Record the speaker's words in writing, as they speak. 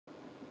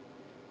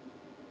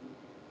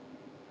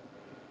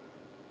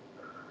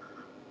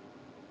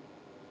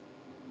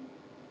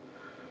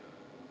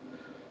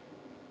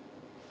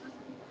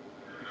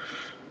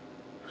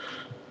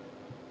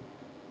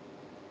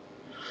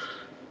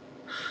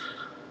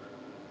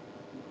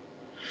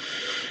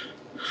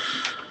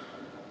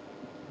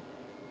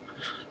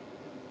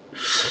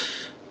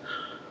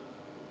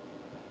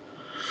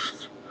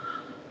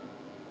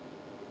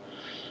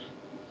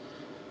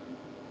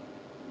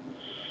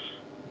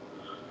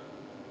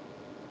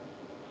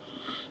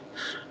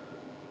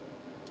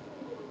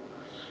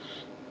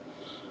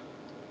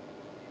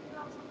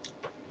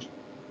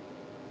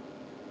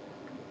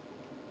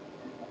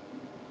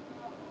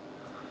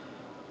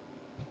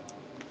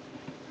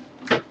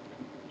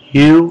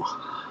You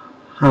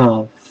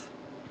have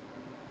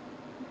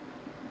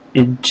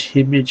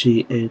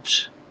intimidated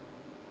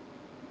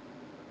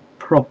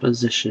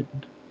proposition.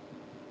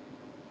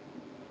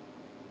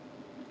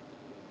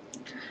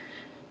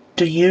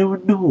 Do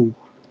you know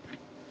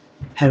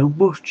how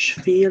much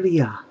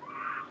failure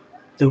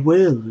the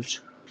world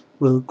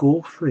will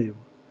go through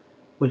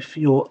with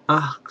your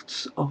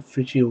acts of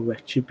video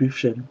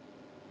retribution?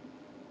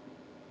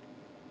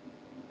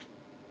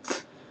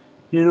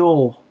 You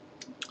know,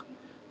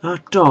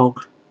 that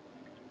dog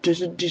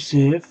doesn't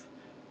deserve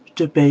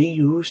to be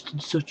used in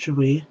such a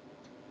way.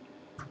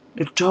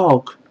 A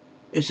dog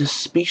is a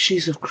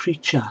species of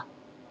creature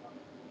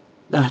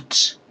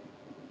that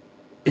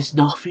is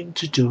nothing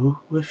to do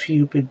with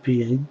human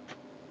being.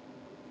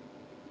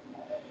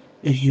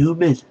 A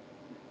human,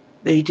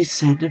 they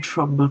descended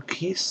from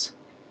monkeys,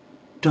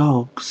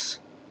 dogs.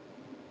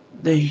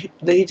 They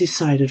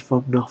decided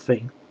from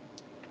nothing.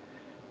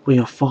 We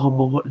are far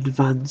more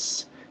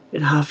advanced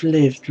and have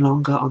lived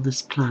longer on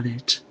this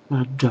planet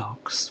than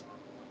dogs.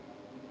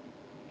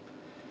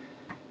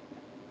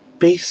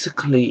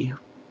 Basically,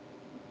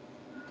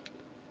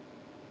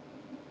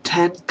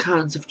 10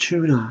 cans of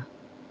tuna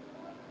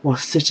were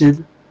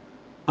sitting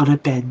on a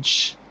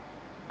bench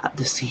at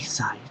the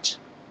seaside.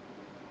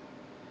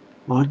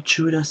 One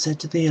tuna said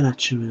to the other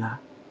tuna,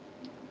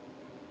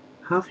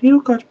 "Have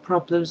you got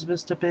problems,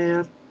 Mr.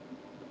 Bear?"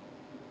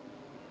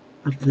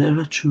 And the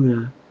other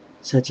tuna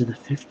said to the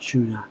fifth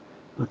tuna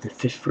on the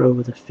fifth row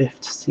of the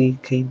fifth sea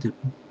kingdom,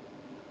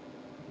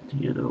 "Do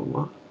you know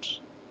what?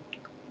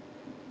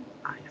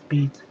 I've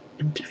been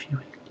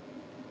interviewing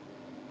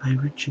my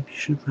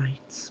retribution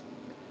rights.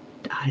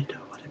 I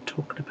know what I'm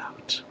talking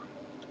about."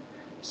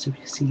 So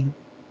you see,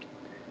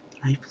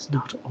 life is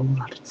not all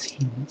that it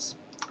seems.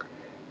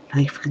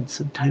 Life can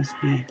sometimes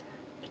be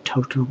a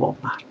total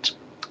wombat,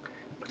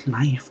 but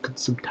life can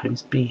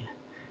sometimes be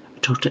a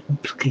total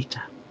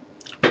implicator.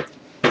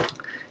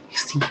 You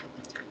see,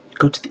 you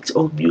go to these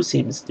old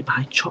museums, they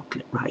buy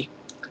chocolate, right?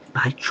 They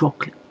buy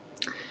chocolate.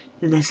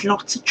 And there's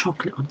lots of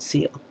chocolate on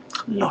sale.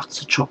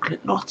 Lots of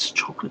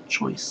chocolate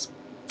choice.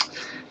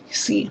 You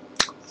see,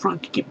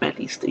 Frankie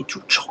Bellies, they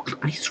do chocolate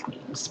ice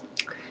creams.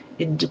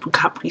 In the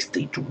Cadbury's,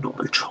 they do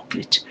normal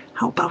chocolate.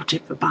 How about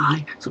if I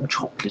buy some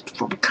chocolate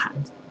from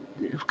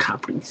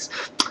Cadbury's,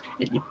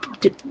 and you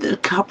dip the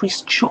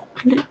Cadbury's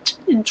chocolate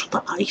into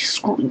the ice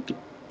cream?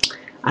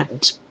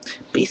 And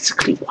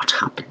basically what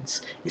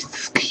happens is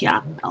this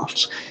caramel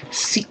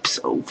seeps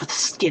over the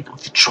skin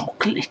of the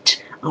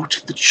chocolate out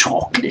of the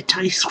chocolate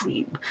ice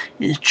cream,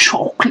 and the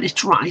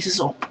chocolate rises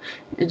up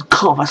and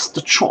covers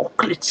the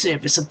chocolate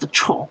surface of the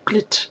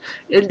chocolate,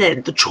 and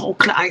then the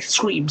chocolate ice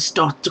cream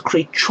starts to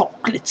create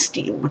chocolate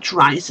steam which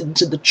rises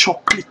into the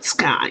chocolate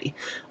sky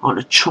on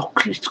a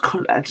chocolate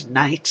coloured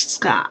night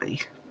sky.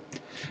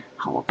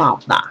 How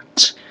about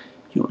that,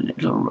 you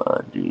little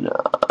runny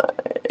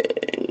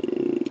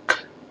egg?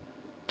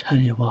 Tell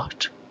you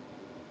what,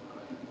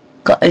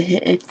 got a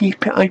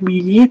nip on my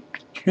lip,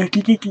 got a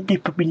little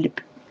nip on my lip.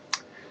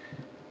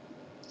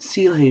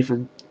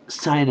 Sealhaven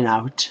signing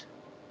out.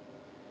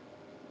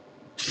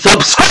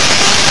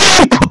 Subscribe!